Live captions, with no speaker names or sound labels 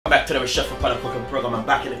back to the Chef Ricardo cooking program. I'm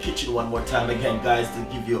back in the kitchen one more time again, guys, to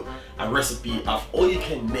give you a recipe of how you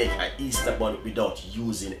can make an Easter bun without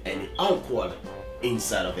using any alcohol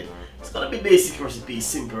inside of it. It's gonna be basic recipe,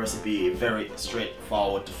 simple recipe, very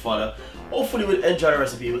straightforward to follow. Hopefully you'll enjoy the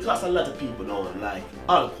recipe because a lot of people don't like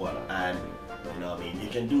alcohol, and you know what I mean, you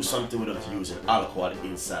can do something without using alcohol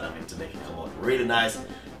inside of it to make it come out really nice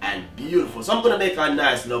and beautiful. So I'm gonna make a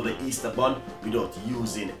nice lovely Easter bun without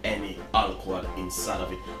using any alcohol inside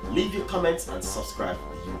of it. Leave your comments and subscribe to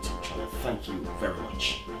the YouTube channel. Thank you very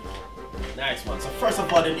much. Nice one. So first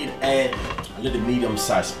of all, you need a little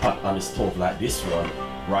medium-sized pot on the stove like this one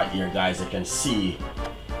right here, guys. You can see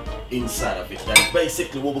inside of it. Then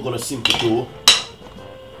basically what we're gonna simply do,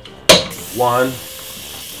 1,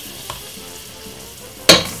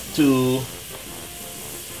 2,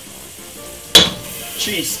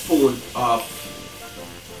 3 spoons of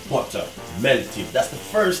butter melted. That's the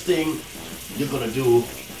first thing you're gonna do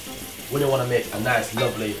when you want to make a nice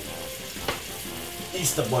lovely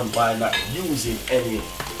Easter bun by not using any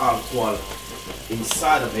alcohol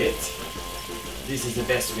inside of it. This is the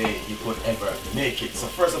best way you could ever make it. So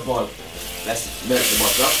first of all, let's melt the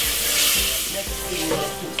butter. Next thing, we're gonna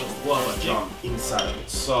put some guava jam inside of it.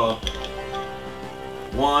 So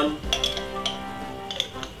 1,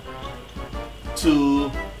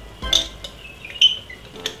 2,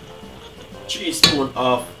 3 spoons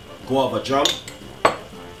of guava jam,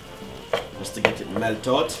 just to get it melted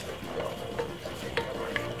out.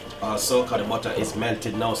 Also, because the butter is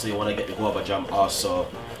melted now, so you want to get the guava jam also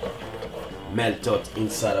melted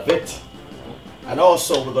inside of it. And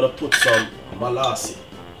also we're going to put some molasses.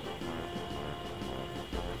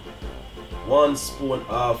 1 spoon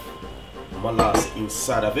of molasses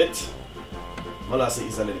inside of it. Molasses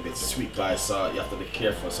is a little bit sweet, guys, so you have to be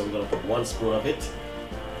careful. So we're going to put 1 spoon of it.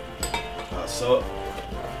 So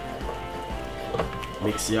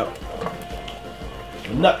mix it up.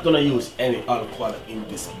 We're not going to use any alcohol in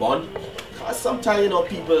this bun, because sometimes, you know,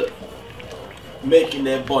 people making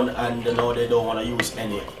their bun and you know they don't want to use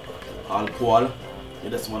any alcohol. They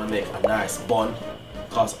just want to make a nice bun,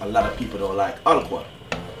 because a lot of people don't like alcohol.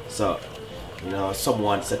 So you know,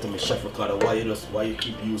 someone said to me, Chef Ricardo, why you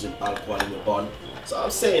keep using alcohol in your bun? So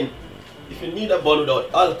I'm saying, if you need a bun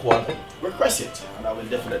without alcohol, request it, and I will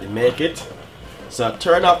definitely make it. So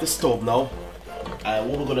turn off the stove now, and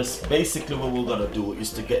what we're gonna do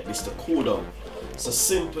is to get this to cool down. So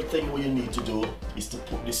simple thing what you need to do is to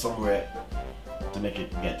put this somewhere to make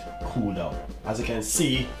it get cool down. As you can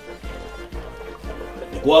see,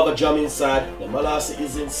 the guava jam inside, the molasses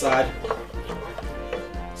is inside.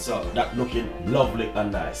 So that looking lovely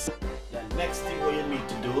and nice. The next thing what you need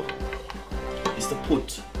to do is to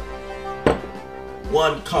put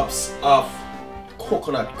 1 cup of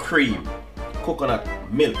coconut cream, coconut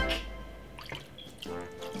milk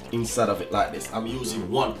inside of it like this. I'm using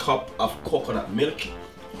 1 cup of coconut milk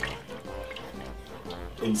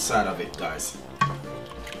inside of it, guys.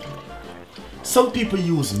 Some people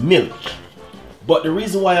use milk, but the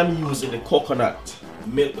reason why I'm using the coconut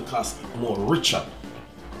milk because it's more richer.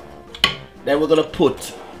 Then we're gonna put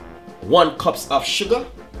 1 cup of sugar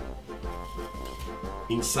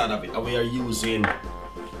inside of it, and we are using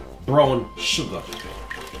brown sugar.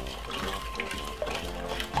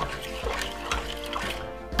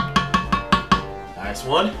 Nice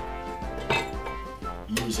one.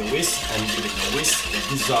 Use a whisk and give it a whisk and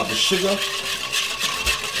dissolve the sugar.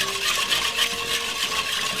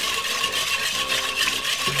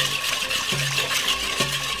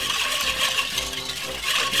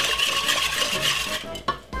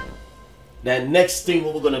 Then next thing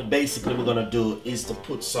what we're gonna do is to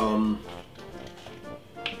put some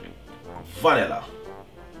vanilla.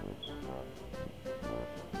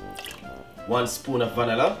 1 spoon of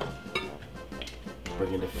vanilla,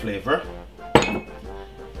 bring in the flavor, and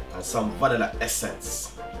some vanilla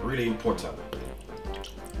essence, really important.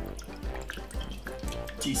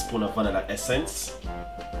 Teaspoon of vanilla essence,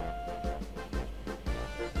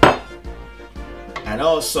 and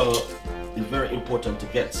also it's very important to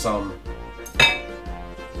get some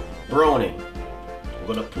browning.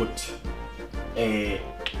 We're gonna put a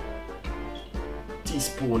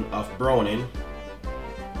teaspoon of browning,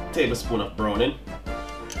 tablespoon of browning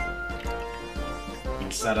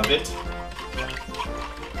inside of it.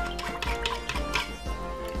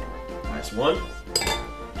 Nice one.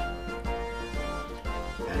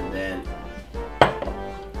 And then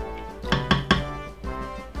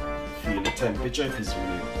feel the temperature if it's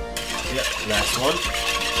really, yeah, nice one.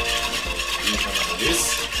 Like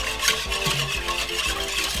this.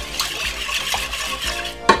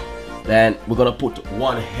 Then we're gonna put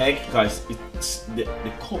 1 egg, guys. It's the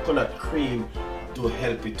coconut cream to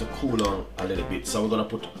help it to cool down a little bit. So we're gonna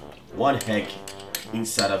put 1 egg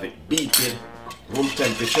inside of it, beaten room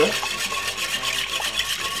temperature.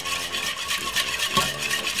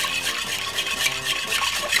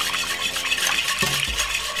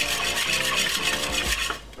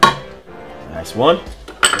 Nice one.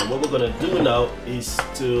 And what we're gonna do now is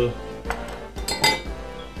to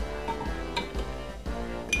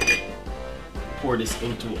pour this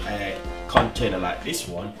into a container like this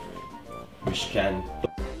one, which can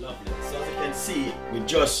lovely. So as you can see, we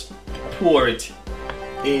just pour it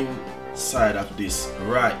inside of this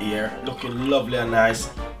right here, looking lovely and nice.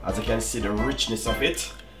 As you can see the richness of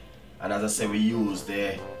it, and as I say, we use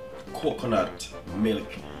the coconut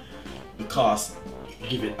milk because it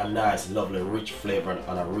gives it a nice lovely rich flavor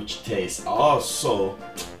and a rich taste. Also,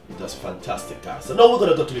 it does fantastic, guys. So now we're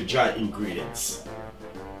gonna go to the dry ingredients.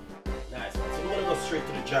 Nice. So we're gonna go straight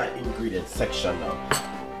to the dry ingredients section now.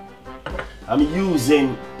 I'm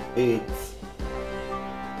using it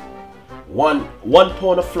 1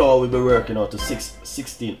 pound of flour. We'll be working out to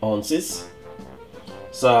 16 ounces.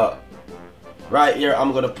 So right here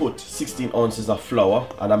I'm gonna put 16 ounces of flour,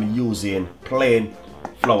 and I'm using plain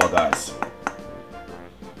flour, guys.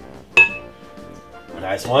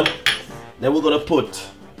 Nice one. Then we're gonna put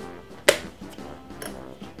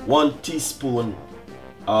 1 teaspoon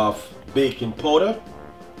of baking powder.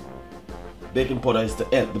 Baking powder is to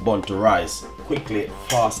help the bun to rise quickly,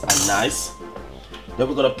 fast and nice. Then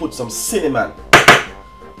we're gonna put some cinnamon.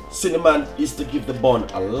 Cinnamon is to give the bun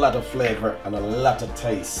a lot of flavor and a lot of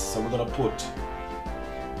taste. So we're gonna put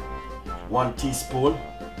 1 teaspoon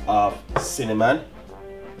of cinnamon.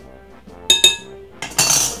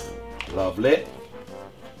 Lovely.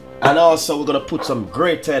 And also we're gonna put some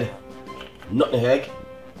grated nutmeg.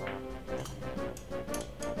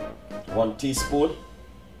 1 teaspoon.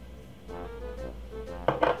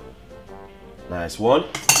 Nice one.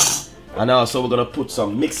 And also we're gonna put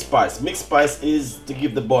some mixed spice. Mixed spice is to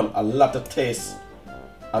give the bun a lot of taste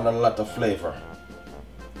and a lot of flavor.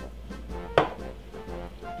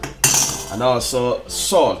 And also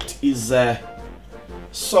salt is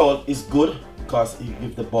good because it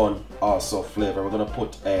gives the bun also flavor. We're gonna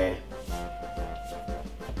put a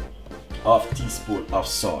half teaspoon of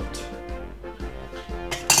salt.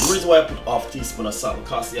 The reason why I put half teaspoon of salt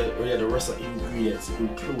because really the rest of the ingredients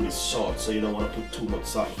include salt, so you don't want to put too much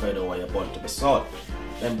salt because you don't want your bun to be salt.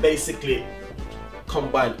 Then basically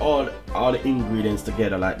combine all the ingredients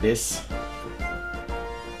together like this.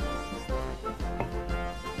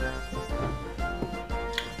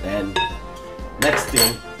 Then next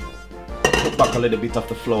thing, put back a little bit of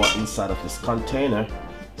the flour inside of this container.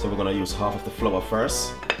 So we're gonna use half of the flour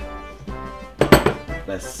first.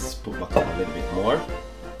 Let's put back a little bit more.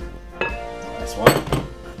 Nice one.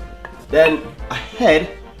 Then ahead,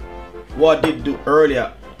 what I did do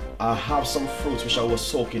earlier, I have some fruits which I was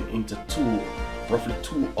soaking into roughly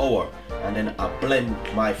 2 hours, and then I blend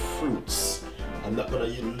my fruits. I'm not gonna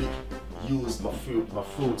use my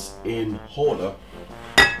fruits in holder.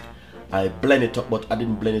 I blend it up, but I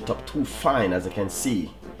didn't blend it up too fine, as you can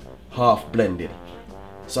see, half blended.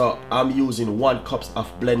 So I'm using 1 cup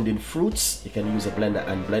of blending fruits. You can use a blender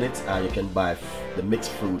and blend it, and you can buy the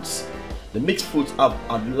mixed fruits. The mixed fruits have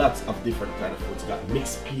lots of different kind of fruits. You got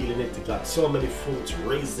mixed peel in it, you got so many fruits,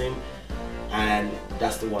 raisin, and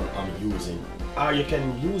that's the one I'm using. Or you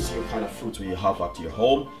can use your kind of fruits where you have at your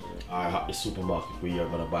home or at the supermarket where you're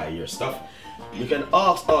gonna buy your stuff. You can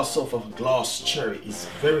ask also for glass cherry. It's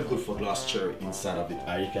very good for glass cherry inside of it.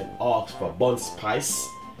 Or you can ask for bun spice,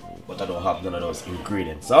 but I don't have none of those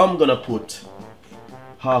ingredients. So I'm gonna put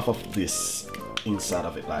half of this inside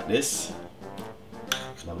of it like this.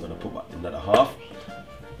 And I'm gonna put back another half.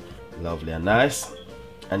 Lovely and nice.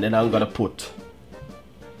 And then I'm gonna put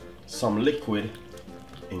some liquid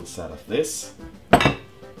inside of this.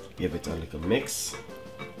 Give it a little mix.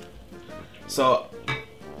 So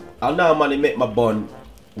I normally make my bun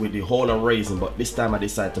with the whole of raisin, but this time I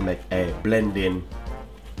decided to make a blending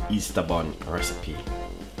Easter bun recipe.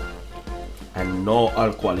 And no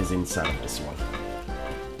alcohol is inside of this one.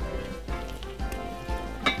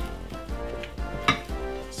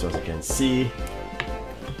 So as you can see,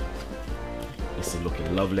 this is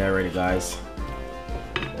looking lovely already, guys.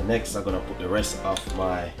 And next I'm gonna put the rest of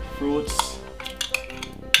my fruits,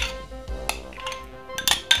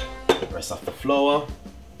 the rest of the flour,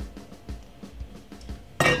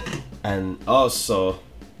 and also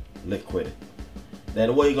liquid.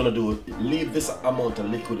 Then what you're gonna do, leave this amount of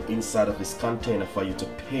liquid inside of this container for you to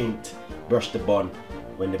brush the bun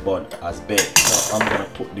when the bun has baked. So I'm gonna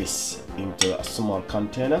put this into a small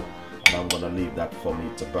container, and I'm gonna leave that for me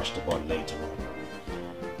to brush the bun later on.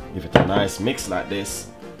 Give it a nice mix like this.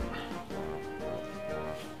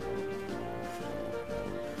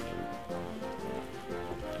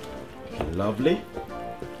 Looking lovely.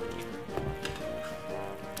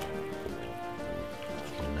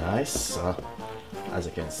 Nice. As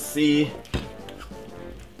you can see,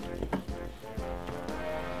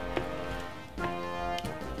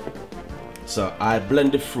 so I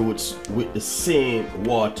blend the fruits with the same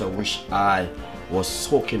water which I was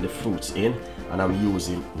soaking the fruits in, and I'm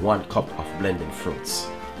using 1 cup of blended fruits.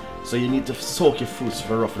 So you need to soak your fruits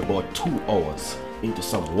for roughly about 2 hours into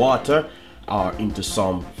some water or into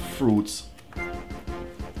some fruits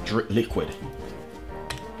liquid.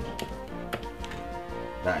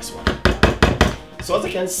 Nice one. So as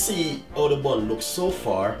you can see, how the bun looks so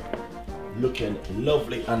far, looking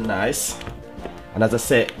lovely and nice. And as I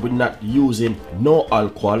said, we're not using no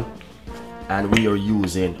alcohol, and we are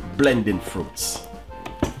using blending fruits.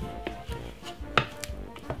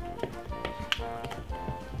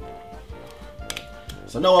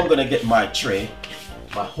 So now I'm gonna get my tray,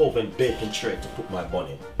 my oven baking tray, to put my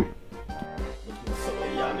bun in. So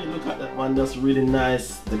yeah, I mean, look at that, man. That's really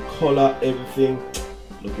nice. The color, everything,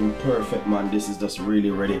 looking perfect, man. This is just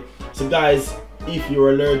really ready. So guys, if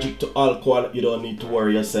you're allergic to alcohol, you don't need to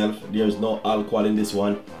worry yourself. There's no alcohol in this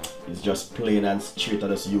one. It's just plain and straight. I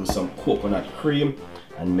just use some coconut cream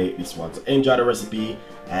and make this one. So enjoy the recipe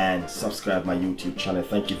and subscribe my YouTube channel.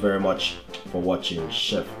 Thank you very much for watching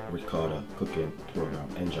Chef Ricardo cooking program.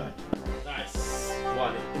 Enjoy. Nice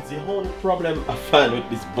one. It's the only problem I find with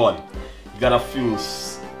this bun. You got a few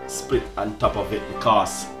split on top of it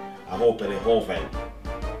because I open the oven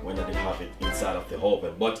when I didn't have it inside of the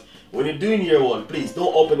oven. But when you're doing your one, please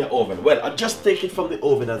don't open your oven. Well, I just take it from the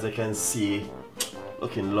oven, as you can see,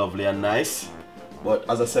 looking lovely and nice. But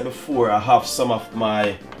as I said before, I have some of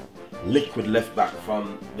my liquid left back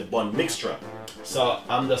from the bun mixture, so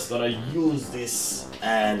I'm just gonna use this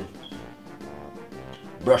and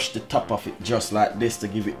brush the top of it just like this to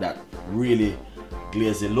give it that really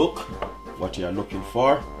glazy look, what you're looking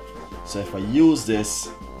for. So if I use this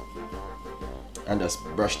and just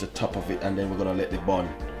brush the top of it, and then we're gonna let the bun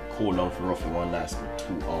cool down for roughly 1 nice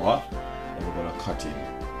 2 hours, and we're gonna cut it.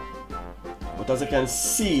 But as you can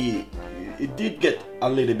see, it did get a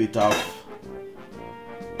little bit of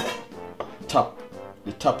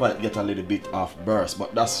the top might get a little bit off burst,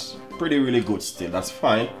 but that's pretty really good still. That's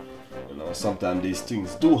fine. You know, sometimes these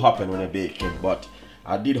things do happen when you're baking, but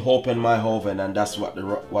I did open my oven, and that's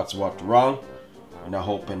what's wrong when I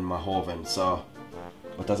open my oven. So,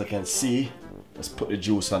 but as you can see, just put the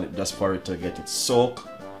juice on it just for it to get it soaked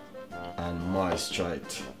and moisture.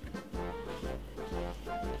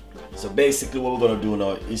 So basically what we're gonna do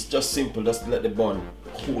now is just simple, just let the bun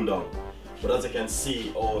cool down. But as you can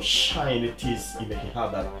see how shiny it is, it make it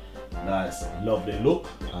have that nice lovely look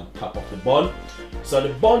on top of the bun. So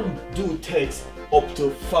the bun takes up to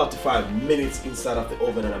 45 minutes inside of the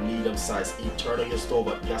oven at a medium size heat. Turn on your stove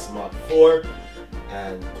at gas mark 4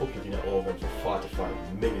 and cook it in the oven for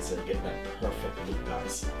 45 minutes and get that perfect look,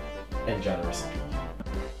 guys. Enjoy the recipe.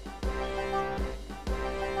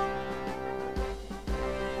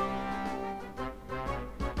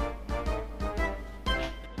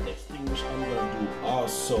 Which I'm gonna do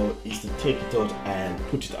also is to take it out and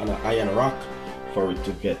put it on an iron rack for it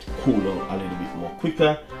to get cooled down a little bit more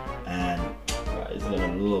quicker. And guys, I'm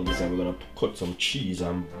gonna love this, and we're gonna cut some cheese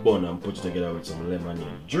and bun and put it together with some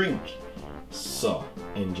lemonade drink. So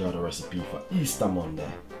enjoy the recipe for Easter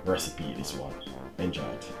Monday recipe. This one, enjoy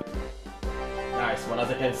it. Nice one. As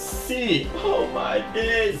you can see, oh my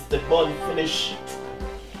days, the bun finished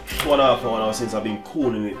 1.5 hours since I've been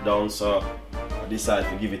cooling it down, so decide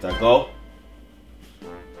to give it a go.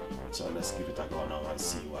 So let's give it a go now and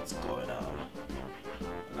see what's going on.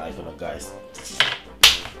 Like, you know, guys,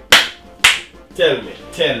 tell me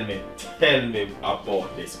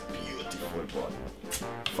about this beautiful bun.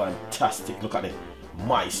 Fantastic. Look at the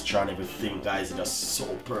moisture and everything, guys. It's just so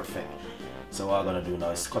perfect. So what I'm gonna do now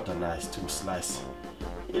is cut a nice 2 slices.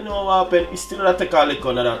 You know what happened? It's still gonna take a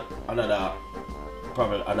little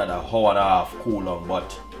probably another hour and a half cool down,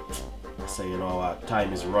 but so you know what,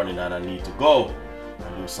 time is running and I need to go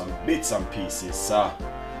and do some bits and pieces. So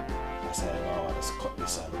I say, you know what, let's cut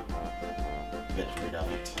this and get rid of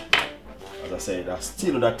it. As I say, that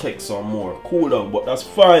still that takes some more cool down, but that's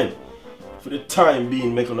fine for the time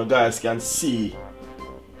being, making the guys can see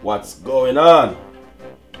what's going on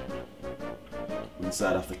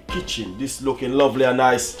inside of the kitchen. This looking lovely and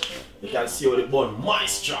nice. You can see how the bun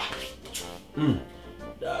moisture.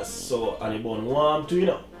 That's so, and the bun warm too, you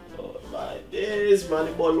know. Oh my days, man,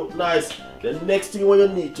 the bun look nice. The next thing what you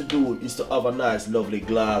need to do is to have a nice lovely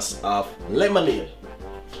glass of lemonade.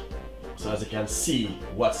 So as you can see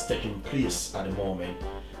what's taking place at the moment,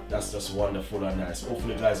 that's just wonderful and nice.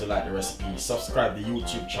 Hopefully guys will like the recipe. Subscribe to the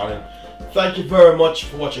YouTube channel. Thank you very much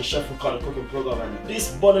for watching Chef Ricardo cooking program, and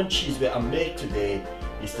this bun and cheese that I make today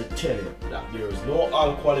is to tell you that there is no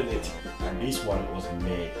alcohol in it, and this one was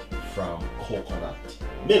made from coconut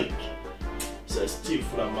milk. So it's still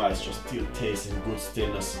full of moisture, still tasting good,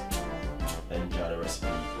 still just enjoy the recipe.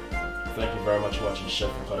 Thank you very much for watching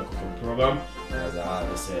Chef Ricardo cooking program, and as I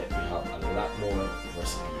always said, we have a lot more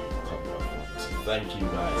recipe coming up. So thank you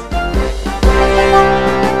guys.